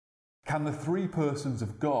Can the three persons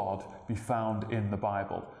of God be found in the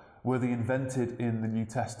Bible? Were they invented in the New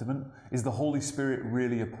Testament? Is the Holy Spirit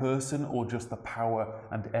really a person or just the power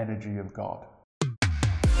and energy of God?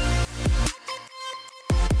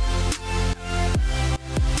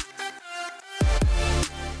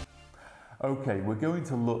 Okay, we're going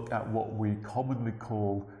to look at what we commonly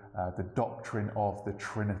call the doctrine of the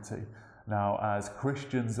Trinity. Now, as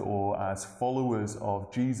Christians or as followers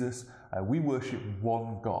of Jesus, we worship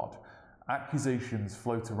one God. Accusations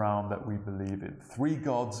float around that we believe in three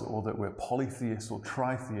gods or that we're polytheists or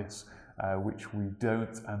tritheists, which we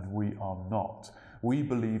don't and we are not. We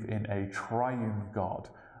believe in a triune God,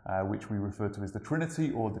 which we refer to as the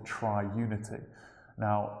Trinity or the Triunity.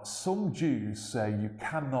 Now, some Jews say you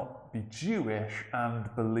cannot be Jewish and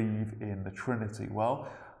believe in the Trinity. Well,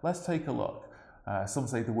 let's take a look. Some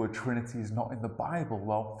say the word Trinity is not in the Bible.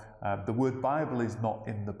 Well, the word Bible is not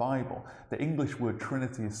in the Bible. The English word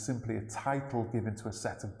Trinity is simply a title given to a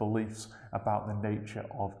set of beliefs about the nature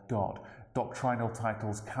of God. Doctrinal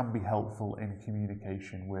titles can be helpful in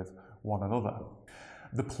communication with one another.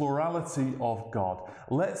 The plurality of God.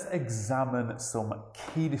 Let's examine some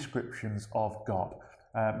key descriptions of God.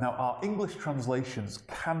 Now, our English translations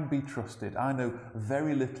can be trusted. I know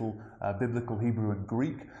very little biblical Hebrew and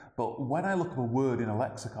Greek, but when I look at a word in a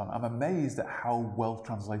lexicon, I'm amazed at how well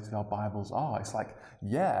translated our Bibles are. It's like,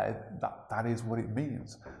 yeah, that is what it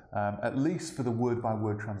means, at least for the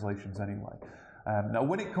word-by-word translations anyway. Now,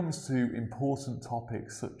 when it comes to important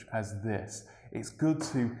topics such as this, it's good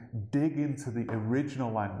to dig into the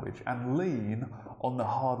original language and lean on the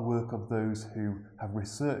hard work of those who have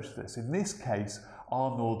researched this. In this case,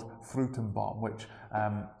 Arnold Fruchtenbaum, which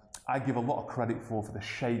I give a lot of credit for the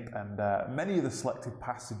shape and many of the selected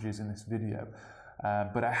passages in this video.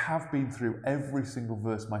 But I have been through every single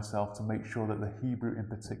verse myself to make sure that the Hebrew in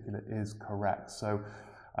particular is correct. So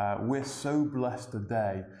we're so blessed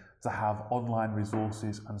today to have online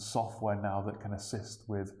resources and software now that can assist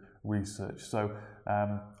with research. So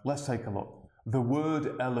let's take a look. The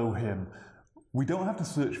word Elohim. We don't have to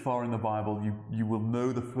search far in the Bible. You will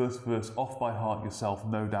know the first verse off by heart yourself,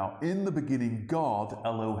 no doubt. In the beginning, God,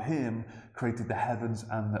 Elohim, created the heavens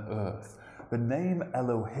and the earth. The name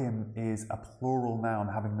Elohim is a plural noun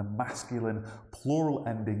having the masculine plural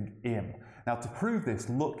ending im. Now, to prove this,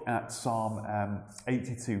 look at Psalm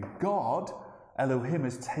 82. God, Elohim,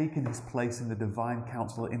 has taken his place in the divine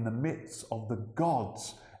council. In the midst of the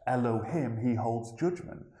gods, Elohim, he holds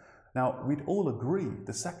judgment. Now, we'd all agree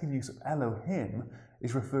the second use of Elohim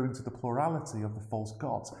is referring to the plurality of the false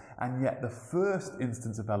gods, and yet the first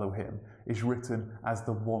instance of Elohim is written as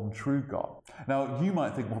the one true God. Now, you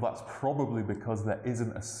might think, well, that's probably because there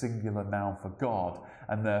isn't a singular noun for God,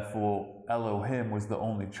 and therefore Elohim was the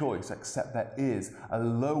only choice, except there is.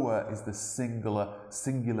 Eloah is the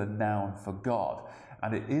singular noun for God,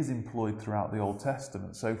 and it is employed throughout the Old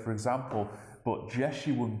Testament. So, for example, but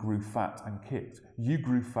Jeshurun grew fat and kicked. You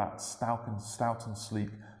grew fat, stout and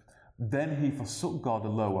sleek. Then he forsook God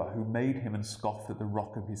Eloah, who made him, and scoffed at the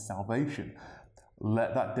rock of his salvation.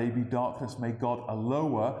 Let that day be darkness, may God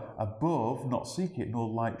Eloah above not seek it, nor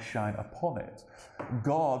light shine upon it.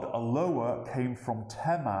 God Eloah came from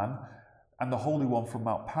Teman, and the Holy One from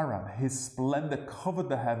Mount Paran. His splendor covered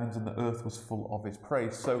the heavens, and the earth was full of his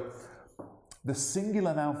praise. So the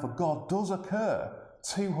singular noun for God does occur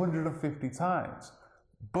 250 times.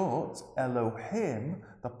 But Elohim,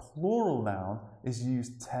 the plural noun, is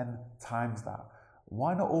used 10 times that.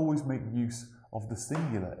 Why not always make use of the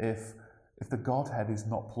singular if the Godhead is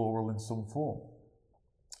not plural in some form?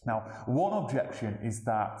 Now, one objection is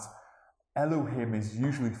that Elohim is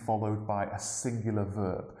usually followed by a singular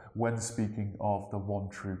verb when speaking of the one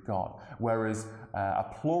true God, whereas a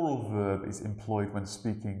plural verb is employed when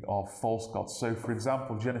speaking of false gods. So, for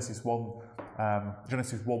example, Genesis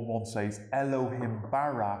 1:1 says, Elohim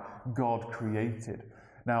bara, God created.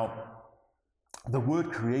 Now, the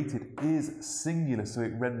word created is singular, so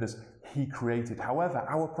it renders he created. However,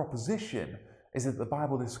 our proposition is that the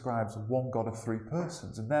Bible describes one God of three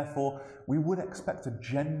persons, and therefore we would expect a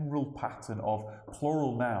general pattern of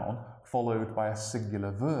plural noun followed by a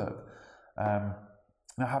singular verb.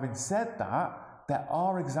 Now, having said that, there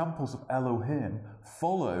are examples of Elohim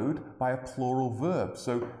followed by a plural verb.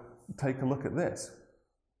 So take a look at this.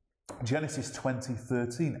 Genesis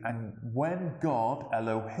 20:13, and when God,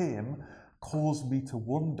 Elohim, caused me to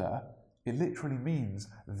wonder, it literally means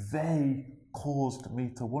they caused me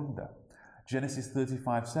to wonder. Genesis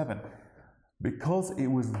 35:7, because it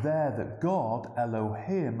was there that God,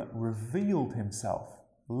 Elohim, revealed himself.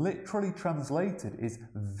 Literally translated is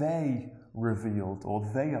they revealed, or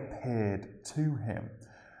they appeared to him.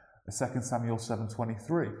 2 Samuel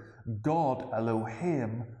 7:23, God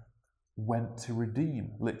Elohim went to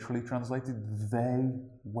redeem. Literally translated, they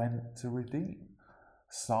went to redeem.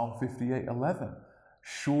 Psalm 58:11,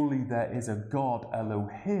 surely there is a God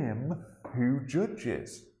Elohim who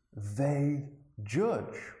judges. They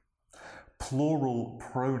judge. Plural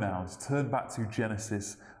pronouns. Turn back to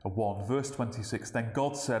Genesis 1, verse 26. Then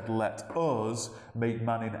God said, let us make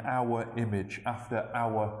man in our image, after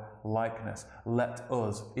our likeness. Let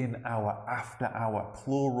us, in our, after our.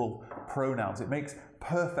 Plural pronouns. It makes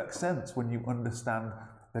perfect sense when you understand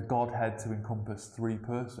the Godhead to encompass three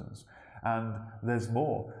persons. And there's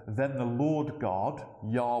more. Then the Lord God,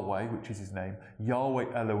 Yahweh, which is his name,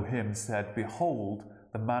 Yahweh Elohim said, behold,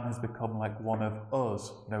 the man has become like one of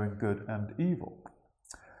us, knowing good and evil.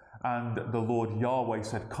 And the Lord Yahweh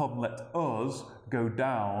said, come, let us go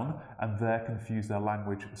down and there confuse their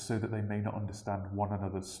language so that they may not understand one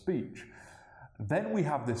another's speech. Then we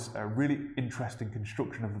have this really interesting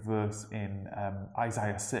construction of the verse in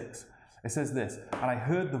Isaiah 6. It says this, and I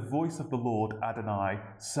heard the voice of the Lord Adonai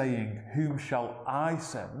saying, whom shall I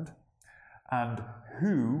send? And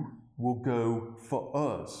who will go for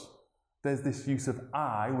us? There's this use of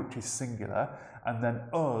I, which is singular, and then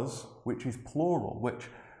us, which is plural, which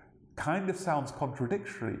kind of sounds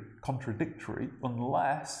contradictory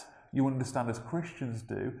unless you understand, as Christians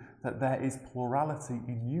do, that there is plurality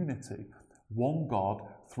in unity. One God,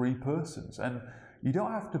 three persons. And you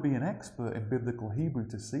don't have to be an expert in biblical Hebrew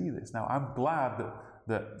to see this. Now, I'm glad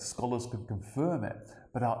that scholars can confirm it,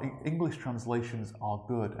 but our English translations are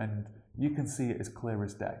good, and you can see it as clear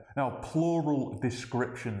as day. Now, plural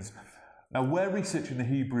descriptions. Now, where research in the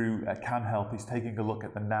Hebrew can help is taking a look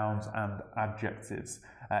at the nouns and adjectives.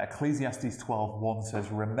 Ecclesiastes 12:1 says,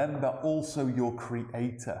 remember also your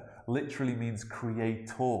Creator. Literally means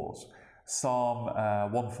creators. Psalm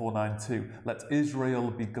 1492, let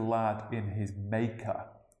Israel be glad in his Maker.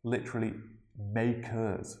 Literally,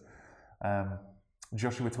 makers.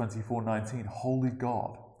 Joshua 24:19, holy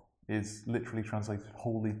God is literally translated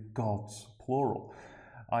holy gods, plural.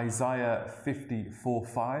 Isaiah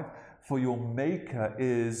 54:5, for your Maker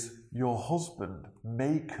is your husband.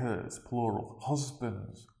 Makers, plural.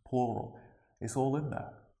 Husbands, plural. It's all in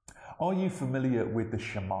there. Are you familiar with the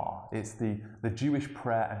Shema? It's the Jewish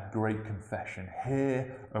prayer and great confession.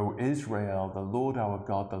 Hear, O Israel, the Lord our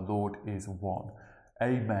God, the Lord is one.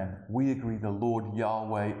 Amen. We agree the Lord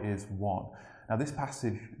Yahweh is one. Now, this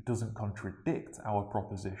passage doesn't contradict our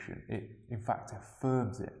proposition. It, in fact,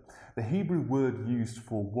 affirms it. The Hebrew word used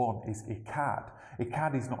for one is ikad.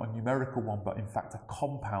 Ikad is not a numerical one, but in fact a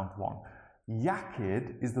compound one.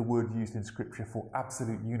 Yakid is the word used in Scripture for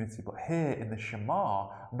absolute unity, but here in the Shema,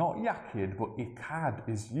 not Yakid, but Ikad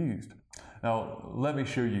is used. Now, let me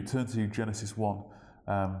show you. Turn to Genesis 1.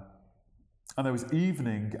 And there was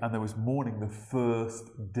evening and there was morning, the first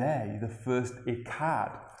day, the first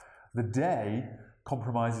Ikad. The day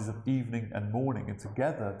compromises of evening and morning, and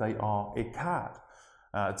together they are Ikad.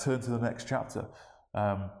 Turn to the next chapter.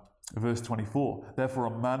 Verse 24, therefore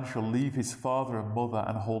a man shall leave his father and mother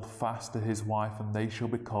and hold fast to his wife, and they shall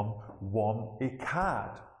become one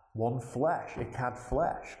ikad, one flesh, ikad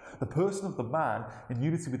flesh. The person of the man in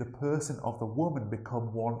unity with the person of the woman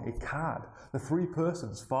become one ikad. The three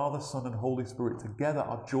persons, Father, Son, and Holy Spirit together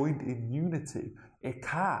are joined in unity,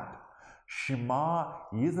 ikad. Shema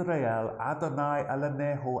Yisrael Adonai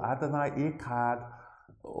Eloheinu Adonai Ikad,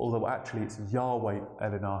 although actually it's Yahweh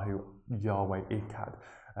Eloheinu, Yahweh Ikad.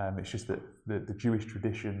 It's just that the Jewish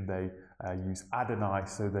tradition, they use Adonai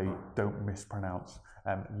so they don't mispronounce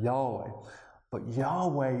Yahweh. But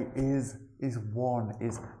Yahweh is one,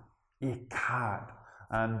 is Ikad.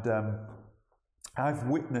 And I've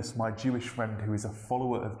witnessed my Jewish friend who is a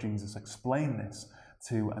follower of Jesus explain this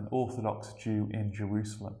to an Orthodox Jew in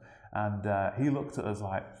Jerusalem. And he looked at us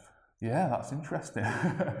like, yeah, that's interesting.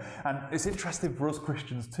 And it's interesting for us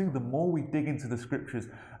Christians too. The more we dig into the Scriptures,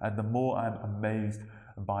 and the more I'm amazed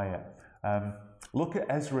by it. Look at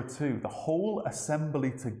Ezra 2. The whole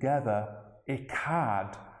assembly together,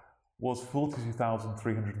 Ikad, was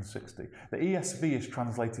 42,360. The ESV is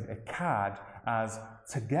translating Ikad as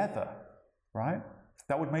together, right?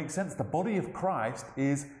 That would make sense. The body of Christ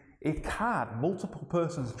is Ikad, multiple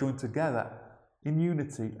persons joined together in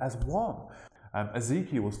unity as one.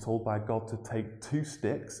 Ezekiel was told by God to take two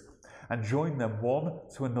sticks and join them one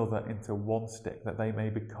to another into one stick, that they may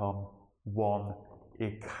become one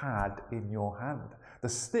ikad in your hand. The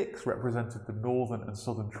sticks represented the northern and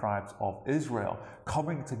southern tribes of Israel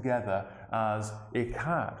coming together as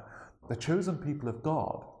ikad. The chosen people of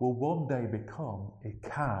God will one day become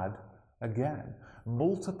ikad again.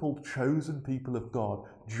 Multiple chosen people of God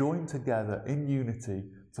joined together in unity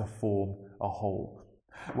to form a whole.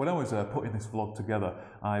 When I was putting this vlog together,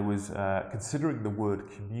 I was considering the word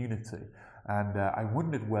community, and I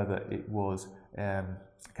wondered whether it was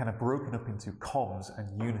kind of broken up into comms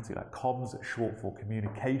and unity, like comms short for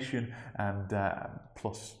communication and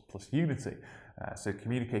plus unity. So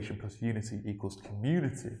communication plus unity equals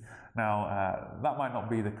community. Now, that might not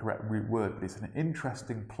be the correct root word, but it's an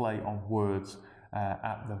interesting play on words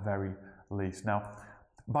at the very least. Now,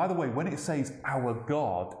 by the way, when it says our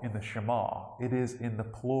God in the Shema, it is in the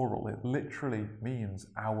plural. It literally means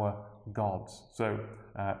our gods. So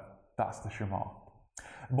that's the Shema.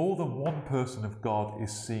 More than one person of God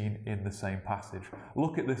is seen in the same passage.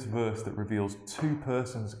 Look at this verse that reveals two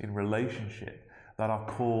persons in relationship that are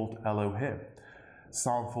called Elohim.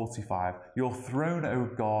 Psalm 45, your throne, O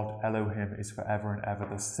God, Elohim, is forever and ever.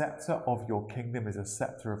 The scepter of your kingdom is a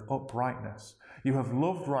scepter of uprightness. You have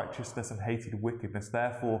loved righteousness and hated wickedness.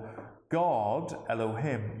 Therefore, God,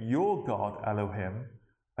 Elohim, your God, Elohim,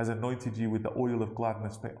 has anointed you with the oil of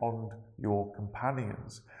gladness beyond your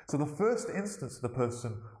companions. So the first instance of the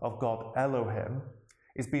person of God, Elohim,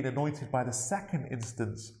 is being anointed by the second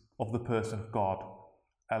instance of the person of God,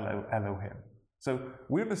 Elohim. So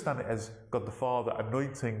we understand it as God the Father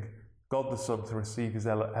anointing God the Son to receive his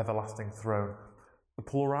everlasting throne. The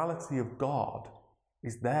plurality of God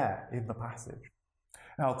is there in the passage.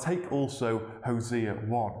 Now take also Hosea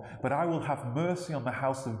 1. But I will have mercy on the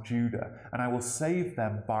house of Judah, and I will save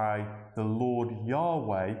them by the Lord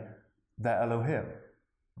Yahweh, their Elohim,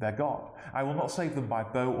 their God. I will not save them by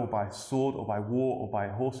bow or by sword or by war or by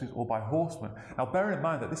horses or by horsemen. Now bear in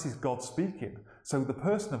mind that this is God speaking. So the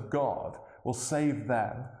person of God will save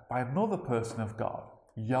them by another person of God,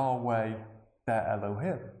 Yahweh, their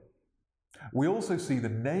Elohim. We also see the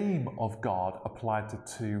name of God applied to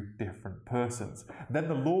two different persons. Then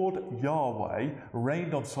the Lord Yahweh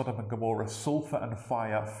rained on Sodom and Gomorrah sulfur and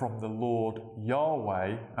fire from the Lord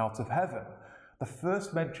Yahweh out of heaven. The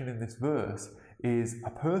first mention in this verse is a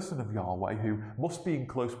person of Yahweh who must be in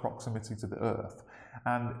close proximity to the earth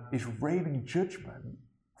and is raining judgment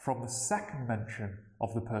from the second mention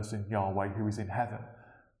of the person Yahweh who is in heaven.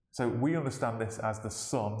 So we understand this as the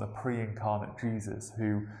Son, the pre-incarnate Jesus,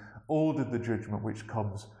 who ordered the judgment which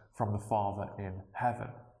comes from the Father in heaven.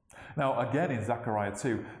 Now again in Zechariah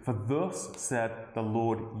 2, for thus said the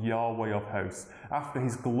Lord Yahweh of hosts, after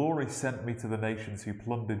his glory sent me to the nations who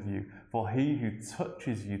plundered you, for he who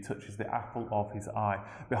touches you touches the apple of his eye.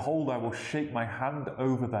 Behold, I will shake my hand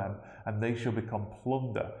over them, and they shall become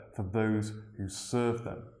plunder for those who serve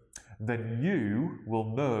them. Then you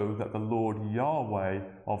will know that the Lord Yahweh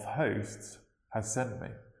of hosts has sent me.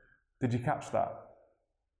 Did you catch that?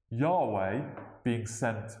 Yahweh being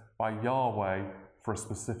sent by Yahweh for a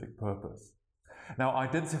specific purpose. Now,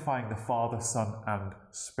 identifying the Father, Son, and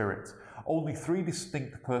Spirit. Only three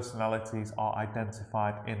distinct personalities are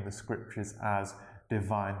identified in the scriptures as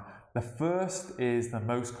divine. The first is the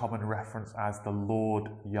most common reference as the Lord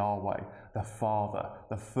Yahweh, the Father,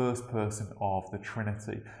 the first person of the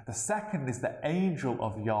Trinity. The second is the angel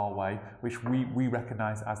of Yahweh, which we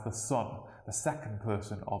recognize as the Son, the second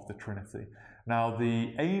person of the Trinity. Now,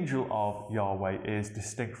 the angel of Yahweh is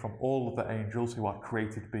distinct from all of the angels who are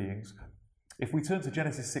created beings. If we turn to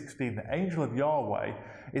Genesis 16, the angel of Yahweh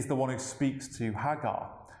is the one who speaks to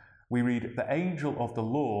Hagar. We read, the angel of the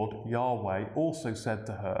Lord, Yahweh, also said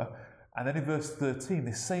to her, and then in verse 13,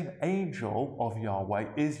 this same angel of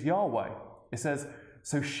Yahweh is Yahweh. It says,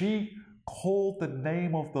 so she called the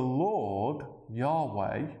name of the Lord,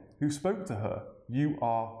 Yahweh, who spoke to her, you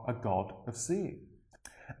are a God of seeing.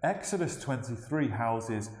 Exodus 23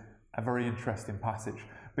 houses a very interesting passage.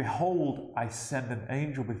 Behold, I send an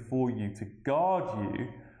angel before you to guard you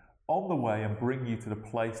on the way and bring you to the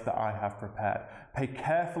place that I have prepared. Pay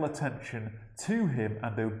careful attention to him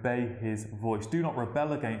and obey his voice. Do not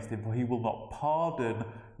rebel against him, for he will not pardon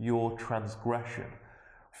your transgression,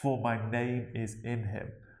 for my name is in him.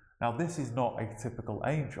 Now, this is not a typical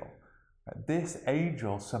angel. This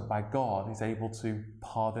angel sent by God is able to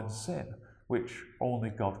pardon sin, which only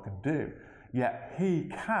God can do. Yet he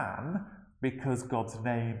can, because God's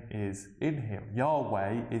name is in him.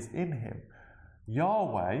 Yahweh is in him.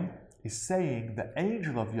 Yahweh is saying the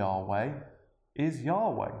angel of Yahweh is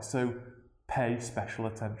Yahweh, so pay special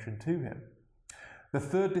attention to him. The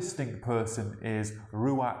third distinct person is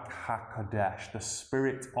Ruach HaKodesh, the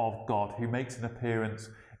Spirit of God, who makes an appearance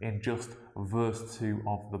in just verse 2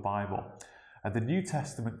 of the Bible. The New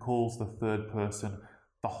Testament calls the third person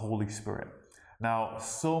the Holy Spirit. Now,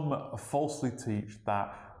 some falsely teach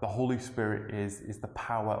that the Holy Spirit is the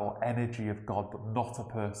power or energy of God, but not a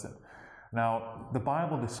person. Now, the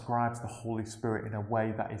Bible describes the Holy Spirit in a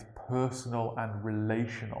way that is personal and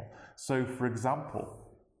relational. So, for example,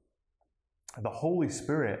 the Holy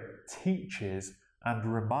Spirit teaches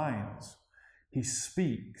and reminds. He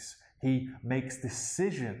speaks. He makes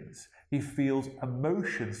decisions. He feels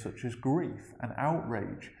emotions such as grief and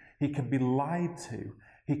outrage. He can be lied to.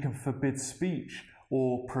 He can forbid speech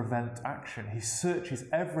or prevent action. He searches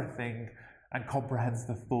everything and comprehends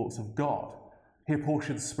the thoughts of God. He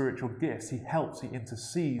apportions spiritual gifts. He helps. He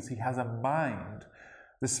intercedes. He has a mind.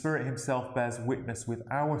 The Spirit himself bears witness with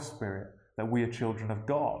our spirit that we are children of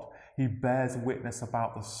God. He bears witness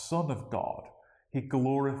about the Son of God. He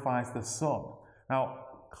glorifies the Son. Now,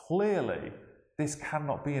 clearly, this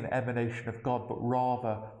cannot be an emanation of God, but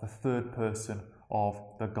rather the third person of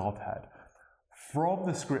the Godhead. From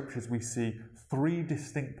the scriptures, we see three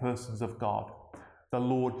distinct persons of God: the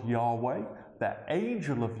Lord Yahweh, the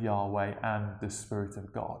angel of Yahweh, and the Spirit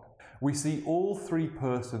of God. We see all three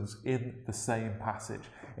persons in the same passage.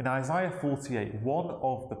 In Isaiah 48, one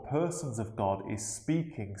of the persons of God is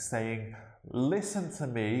speaking, saying, "Listen to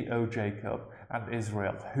me, O Jacob and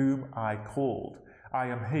Israel, whom I called. I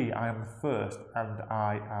am he, I am the first, and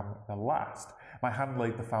I am the last. My hand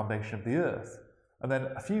laid the foundation of the earth." And then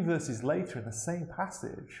a few verses later in the same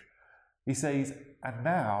passage, he says, "And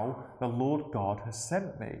now the Lord God has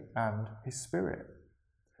sent me and his Spirit."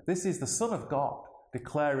 This is the Son of God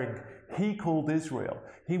declaring he called Israel.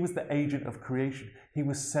 He was the agent of creation. He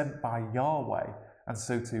was sent by Yahweh, and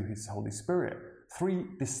so too his Holy Spirit. Three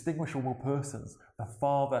distinguishable persons, the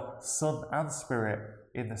Father, Son, and Spirit,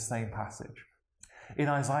 in the same passage. In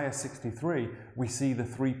Isaiah 63, we see the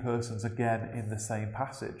three persons again in the same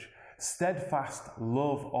passage. Steadfast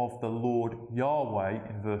love of the Lord Yahweh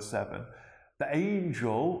in verse 7. The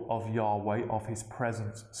angel of Yahweh of his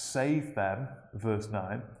presence saved them, verse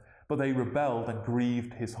 9. But they rebelled and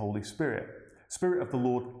grieved his Holy Spirit. Spirit of the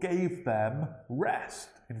Lord gave them rest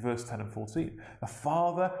in verse 10 and 14. The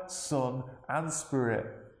Father, Son, and Spirit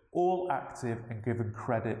all active and given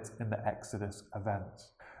credit in the Exodus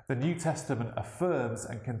events. The New Testament affirms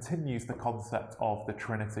and continues the concept of the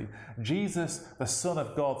Trinity. Jesus, the Son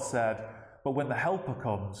of God, said, "But when the Helper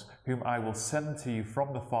comes, whom I will send to you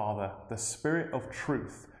from the Father, the Spirit of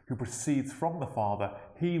truth, who proceeds from the Father,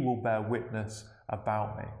 he will bear witness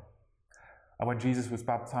about me." And when Jesus was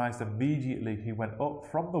baptized, immediately he went up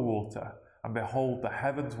from the water, and behold, the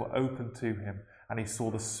heavens were opened to him, and he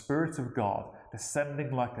saw the Spirit of God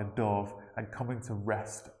descending like a dove and coming to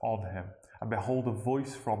rest on him. And behold, a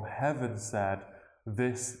voice from heaven said,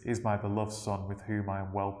 "This is my beloved Son, with whom I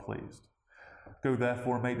am well pleased." Go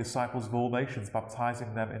therefore and make disciples of all nations,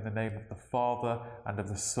 baptizing them in the name of the Father, and of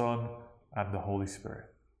the Son, and the Holy Spirit.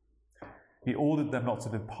 He ordered them not to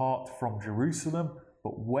depart from Jerusalem,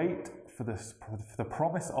 but wait for the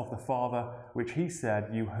promise of the Father, which he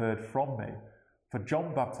said, "You heard from me. For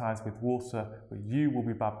John baptized with water, but you will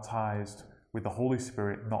be baptized with the Holy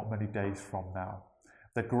Spirit not many days from now."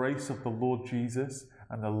 The grace of the Lord Jesus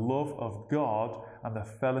and the love of God and the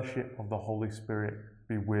fellowship of the Holy Spirit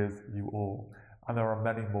be with you all. And there are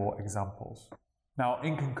many more examples. Now,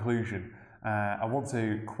 in conclusion, I want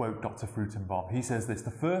to quote Dr. Fruitenbaum. He says this: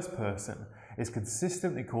 the first person is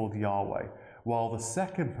consistently called Yahweh, while the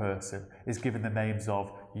second person is given the names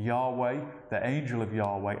of Yahweh, the angel of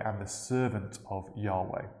Yahweh, and the servant of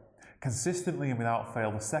Yahweh. Consistently and without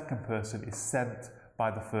fail, the second person is sent by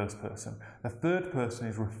the first person. The third person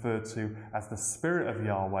is referred to as the Spirit of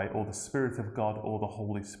Yahweh, or the Spirit of God, or the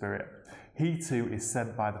Holy Spirit. He too is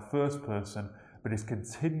sent by the first person, but is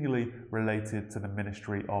continually related to the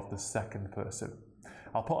ministry of the second person.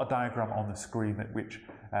 I'll put a diagram on the screen which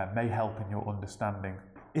may help in your understanding.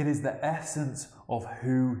 It is the essence of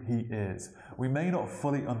who he is. We may not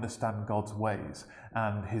fully understand God's ways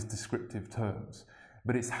and his descriptive terms,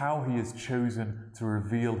 but it's how he has chosen to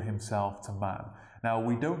reveal himself to man. Now,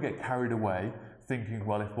 we don't get carried away thinking,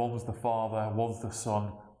 well, if one's the Father, one's the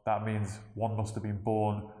Son, that means one must have been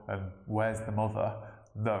born, and where's the mother?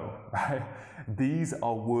 No, right? These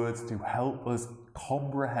are words to help us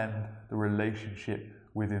comprehend the relationship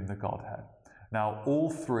within the Godhead. Now,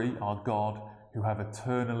 all three are God who have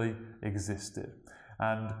eternally existed.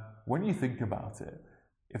 And when you think about it,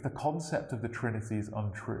 if the concept of the Trinity is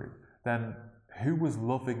untrue, then who was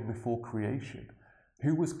loving before creation?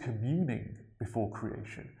 Who was communing before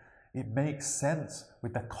creation? It makes sense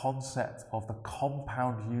with the concept of the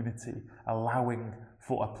compound unity allowing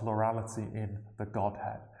for a plurality in the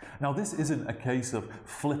Godhead. Now, this isn't a case of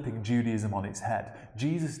flipping Judaism on its head.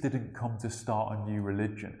 Jesus didn't come to start a new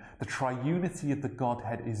religion. The triunity of the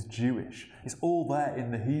Godhead is Jewish. It's all there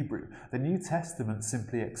in the Hebrew. The New Testament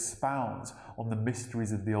simply expounds on the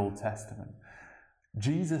mysteries of the Old Testament.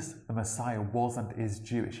 Jesus, the Messiah, was and is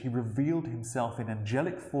Jewish. He revealed himself in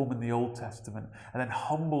angelic form in the Old Testament and then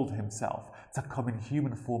humbled himself to come in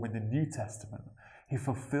human form in the New Testament. He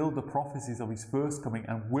fulfilled the prophecies of his first coming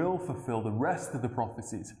and will fulfill the rest of the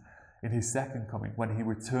prophecies in his second coming when he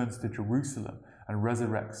returns to Jerusalem and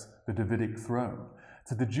resurrects the Davidic throne.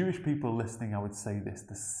 To the Jewish people listening, I would say this: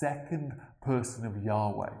 the second person of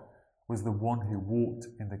Yahweh was the one who walked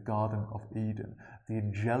in the Garden of Eden, the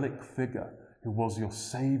angelic figure who was your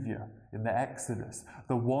Saviour in the Exodus,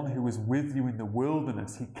 the one who was with you in the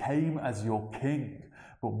wilderness. He came as your king,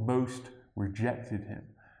 but most rejected him.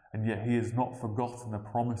 And yet he has not forgotten the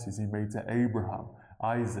promises he made to Abraham,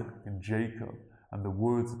 Isaac, and Jacob, and the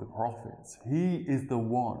words of the prophets. He is the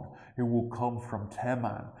one who will come from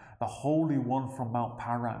Teman, the Holy One from Mount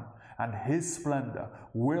Paran, and his splendor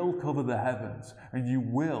will cover the heavens, and you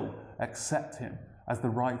will accept him as the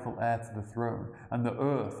rightful heir to the throne, and the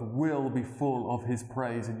earth will be full of his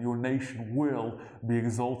praise, and your nation will be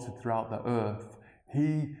exalted throughout the earth.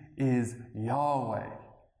 He is Yahweh,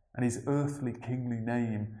 and his earthly kingly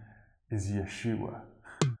name is Yeshua.